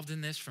involved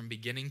in this from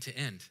beginning to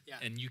end,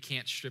 and you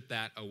can't strip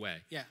that away.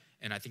 Yeah.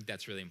 And I think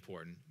that's really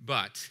important.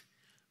 But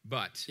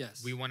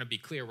yes, we want to be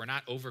clear, we're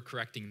not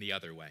overcorrecting the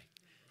other way,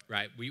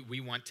 right?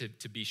 We want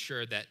to be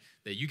sure that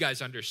you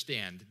guys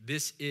understand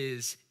this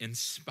is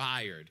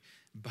inspired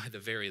by the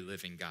very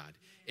living God.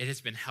 It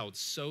has been held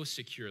so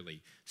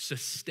securely,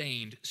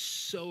 sustained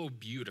so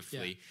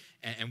beautifully,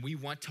 and we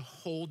want to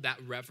hold that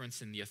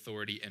reverence and the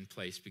authority in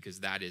place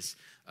because that is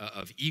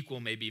of equal,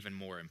 maybe even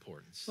more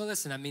importance. Well,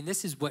 listen, I mean,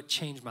 this is what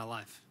changed my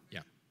life. Yeah.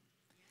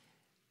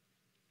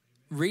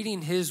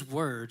 Reading his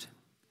word.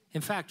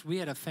 In fact, we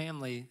had a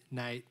family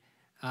night,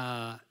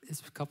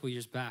 it's a couple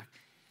years back,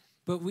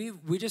 but we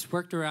just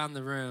worked around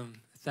the room,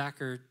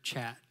 Thacker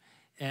chat,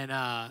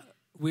 and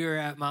we were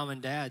at mom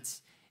and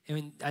dad's.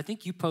 And I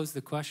think you posed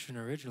the question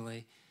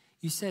originally.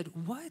 You said,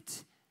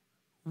 what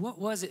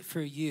was it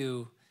for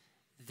you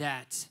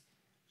that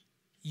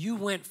you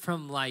went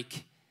from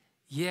like,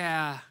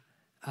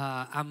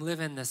 I'm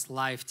living this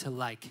life to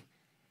like,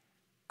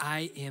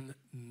 I am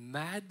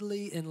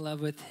madly in love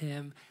with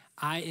him.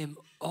 I am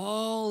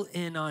all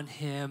in on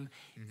him.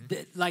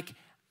 Like,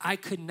 I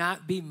could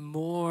not be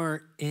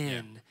more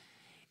in.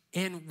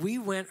 Yeah. And we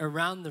went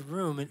around the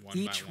room, and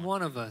each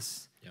one of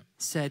us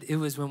said it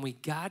was when we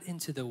got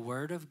into the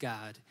Word of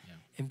God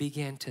and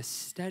began to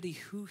study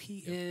who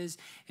he is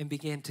and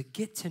began to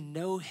get to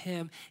know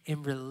him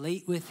and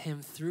relate with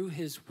him through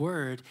his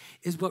Word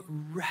is what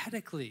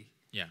radically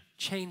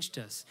changed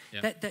us.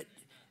 Yeah. That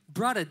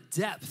brought a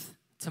depth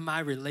to my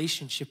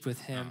relationship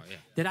with him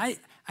that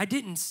I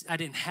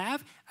didn't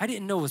have. I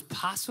didn't know was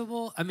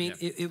possible. I mean,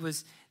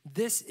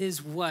 this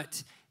is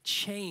what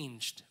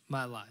changed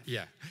my life.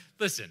 Yeah.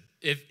 Listen,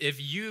 if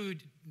you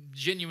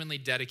genuinely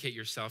dedicate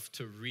yourself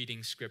to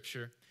reading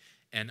Scripture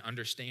and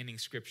understanding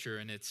Scripture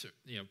in its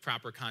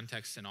proper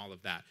context and all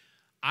of that,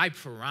 I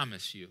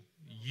promise you,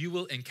 you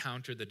will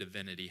encounter the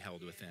divinity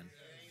held within.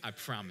 I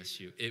promise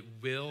you. It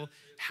will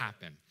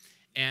happen.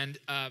 And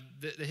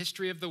the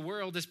history of the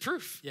world is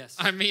proof. Yes.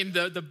 I mean,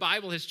 the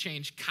Bible has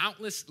changed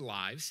countless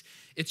lives.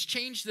 It's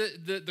changed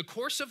the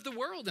course of the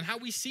world and how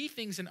we see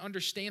things and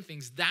understand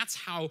things. That's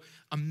how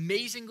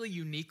amazingly,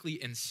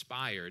 uniquely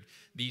inspired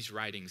these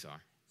writings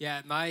are.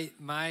 Yeah,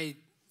 my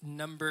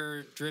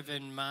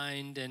number-driven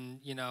mind and,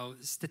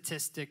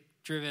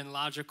 statistic-driven,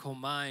 logical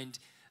mind,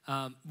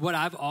 what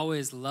I've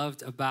always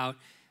loved about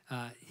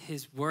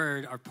his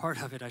word, or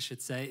part of it, I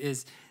should say,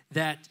 is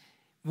that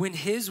when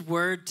his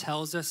word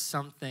tells us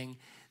something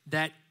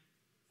that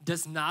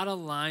does not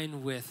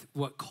align with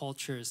what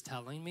culture is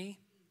telling me,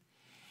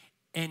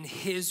 and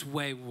his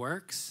way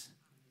works,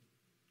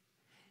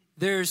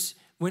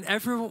 when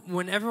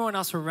everyone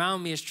else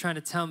around me is trying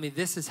to tell me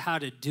this is how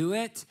to do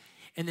it,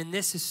 and then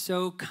this is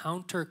so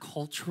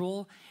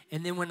countercultural,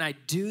 and then when I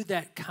do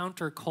that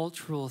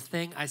countercultural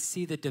thing, I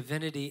see the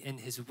divinity in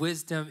his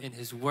wisdom, in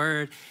his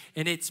word,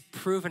 and it's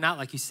proven out,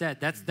 like you said.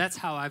 That's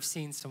how I've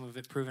seen some of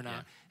it proven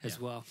out as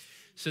well.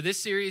 So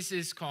this series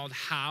is called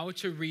How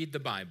to Read the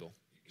Bible.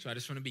 So I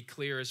just want to be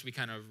clear as we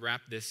kind of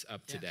wrap this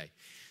up today.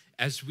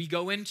 As we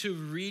go into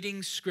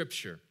reading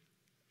Scripture,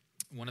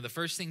 one of the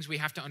first things we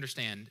have to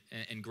understand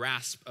and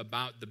grasp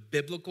about the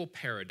biblical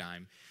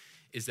paradigm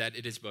is that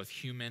it is both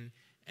human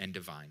and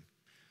divine.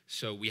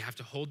 So we have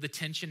to hold the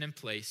tension in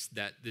place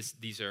that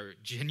these are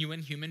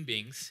genuine human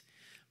beings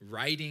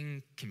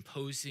writing,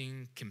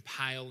 composing,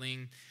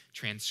 compiling,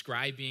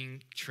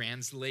 transcribing,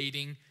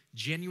 translating,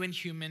 genuine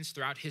humans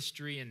throughout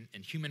history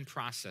and human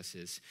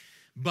processes.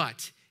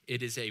 But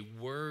it is a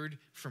word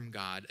from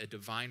God, a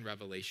divine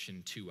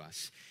revelation to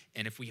us.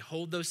 And if we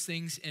hold those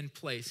things in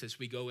place as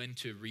we go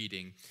into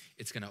reading,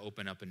 it's going to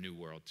open up a new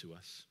world to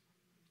us.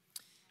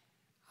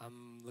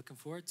 I'm looking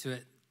forward to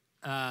it.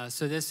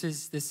 So this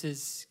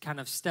is kind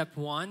of step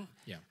one.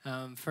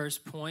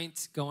 First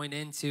point, going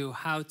into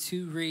how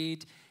to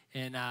read.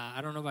 And I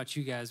don't know about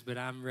you guys, but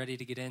I'm ready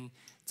to get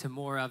into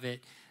more of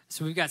it.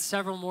 So we've got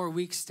several more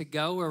weeks to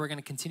go where we're going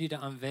to continue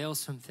to unveil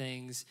some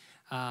things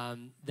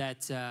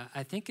that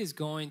I think is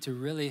going to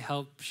really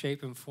help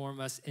shape and form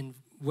us in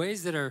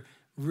ways that are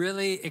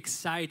really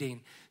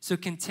exciting. So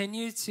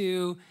continue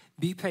to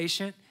be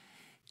patient.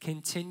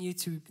 Continue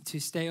to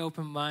stay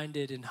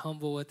open-minded and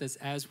humble with us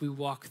as we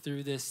walk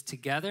through this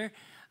together,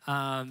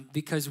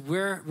 because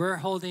we're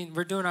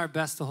doing our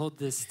best to hold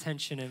this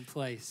tension in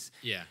place.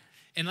 Yeah,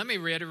 and let me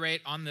reiterate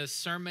on the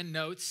sermon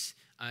notes,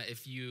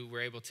 if you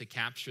were able to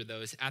capture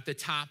those, at the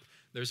top,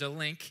 there's a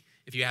link.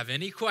 If you have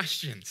any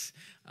questions,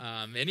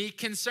 any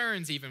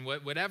concerns even,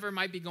 whatever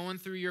might be going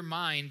through your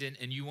mind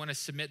and you want to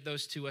submit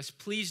those to us,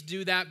 please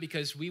do that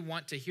because we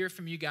want to hear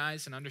from you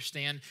guys and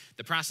understand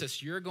the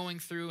process you're going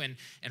through and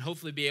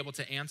hopefully be able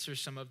to answer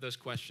some of those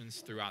questions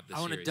throughout the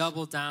series. I want to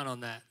double down on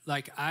that.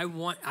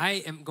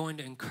 I am going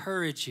to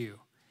encourage you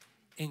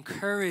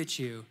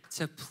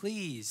to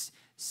please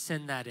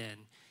send that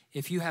in.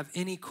 If you have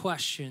any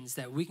questions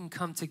that we can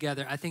come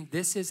together, I think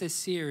this is a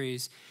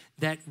series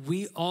that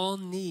we all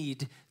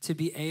need to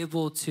be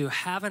able to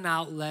have an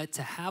outlet,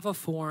 to have a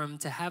forum,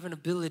 to have an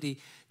ability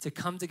to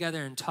come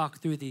together and talk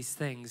through these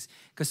things.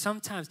 Because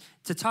sometimes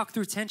to talk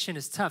through tension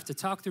is tough. To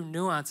talk through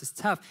nuance is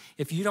tough.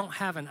 If you don't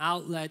have an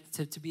outlet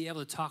to be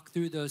able to talk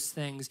through those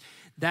things,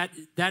 that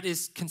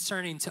is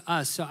concerning to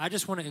us. So I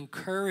just want to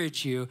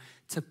encourage you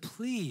to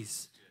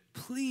please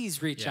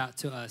reach out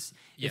to us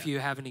if you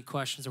have any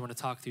questions or want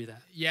to talk through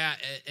that. Yeah,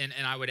 and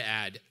I would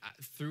add,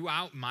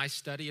 throughout my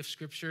study of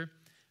Scripture,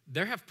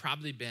 there have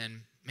probably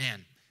been,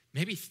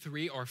 maybe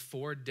 3 or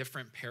 4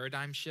 different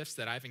paradigm shifts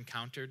that I've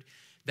encountered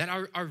that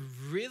are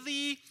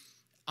really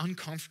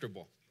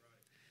uncomfortable.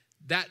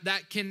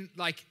 That can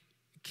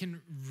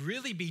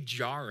really be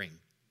jarring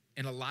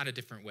in a lot of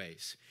different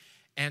ways.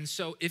 And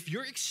so if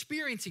you're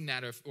experiencing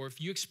that or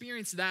if you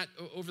experience that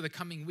over the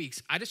coming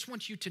weeks, I just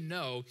want you to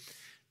know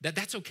that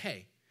that's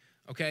okay.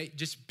 Okay,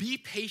 just be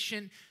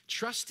patient,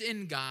 trust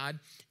in God,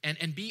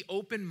 and be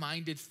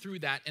open-minded through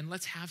that, and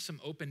let's have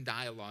some open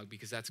dialogue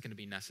because that's going to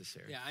be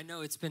necessary. Yeah, I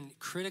know it's been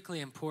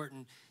critically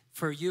important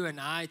for you and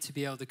I to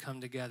be able to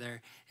come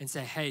together and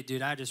say, hey,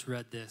 dude, I just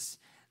read this.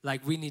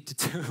 Like, we need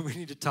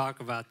to talk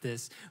about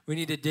this. We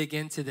need to dig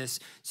into this.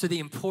 So the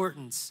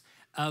importance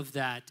of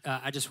that,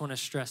 I just want to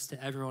stress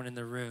to everyone in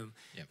the room.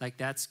 Yep. Like,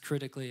 that's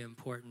critically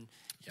important.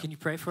 Yep. Can you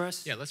pray for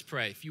us? Yeah, let's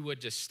pray. If you would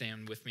just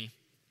stand with me.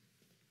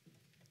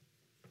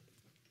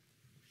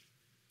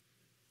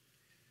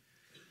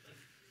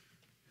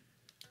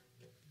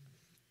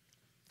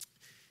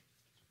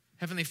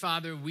 Heavenly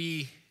Father,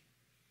 we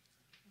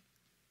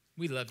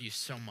love you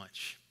so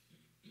much.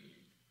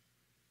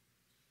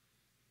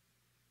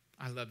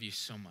 I love you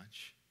so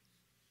much.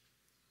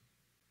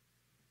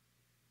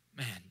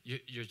 Man,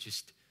 you're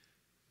just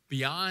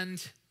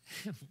beyond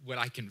what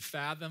I can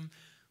fathom,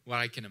 what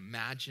I can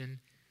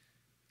imagine.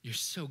 You're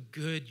so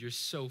good. You're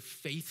so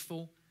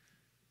faithful.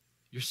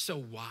 You're so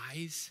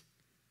wise.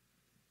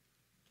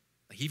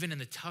 Like even in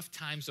the tough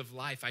times of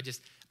life,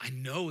 I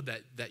know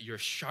that you're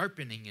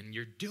sharpening and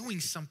you're doing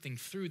something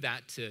through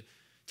that to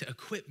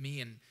equip me,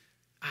 and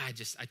I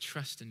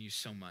trust in you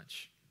so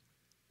much.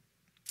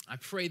 I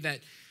pray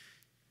that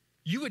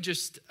you would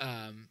just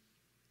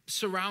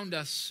surround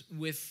us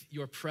with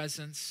your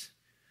presence,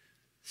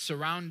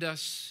 surround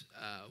us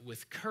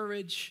with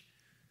courage,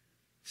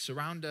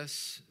 surround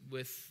us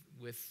with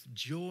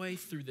joy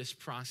through this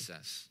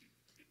process.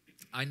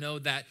 I know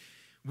that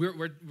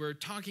we're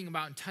talking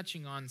about and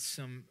touching on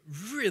some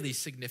really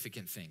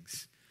significant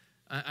things.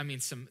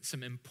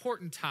 Some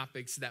important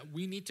topics that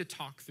we need to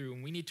talk through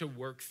and we need to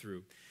work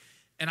through.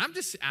 And I'm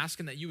just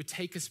asking that you would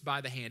take us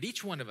by the hand,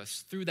 each one of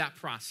us, through that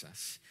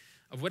process.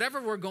 of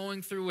whatever we're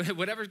going through,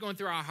 whatever's going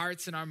through our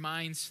hearts and our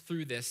minds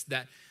through this,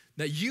 that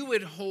you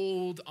would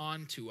hold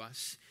on to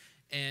us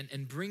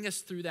and bring us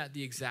through that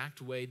the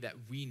exact way that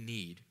we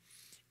need.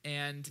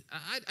 And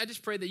I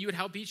just pray that you would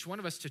help each one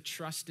of us to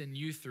trust in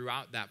you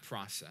throughout that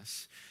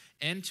process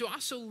and to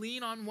also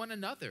lean on one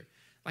another,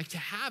 like to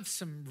have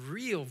some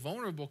real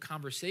vulnerable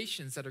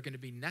conversations that are going to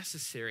be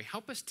necessary.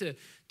 Help us to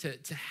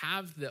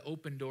have the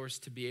open doors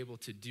to be able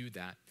to do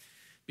that,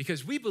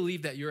 because we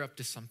believe that you're up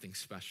to something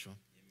special.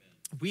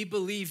 Amen. We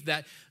believe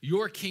that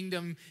your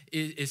kingdom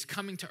is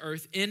coming to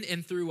earth in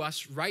and through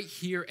us right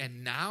here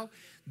and now.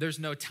 There's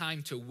no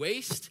time to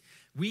waste.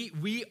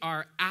 We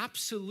are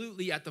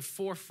absolutely at the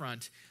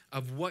forefront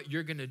of what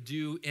you're going to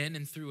do in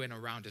and through and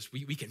around us.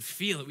 We can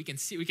feel it. We can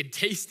see it. We can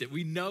taste it.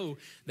 We know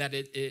that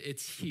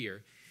it's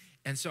here.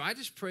 And so I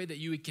just pray that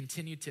you would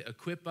continue to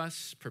equip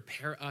us,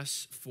 prepare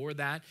us for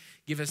that.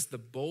 Give us the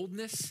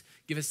boldness,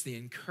 give us the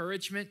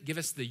encouragement, give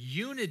us the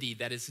unity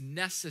that is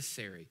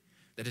necessary,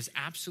 that is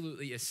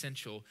absolutely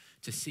essential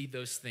to see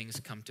those things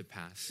come to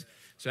pass.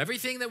 So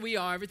everything that we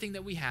are, everything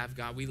that we have,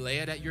 God, we lay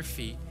it at your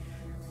feet.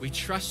 We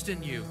trust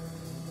in you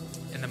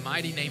in the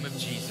mighty name of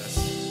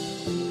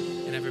Jesus.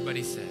 And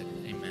everybody said,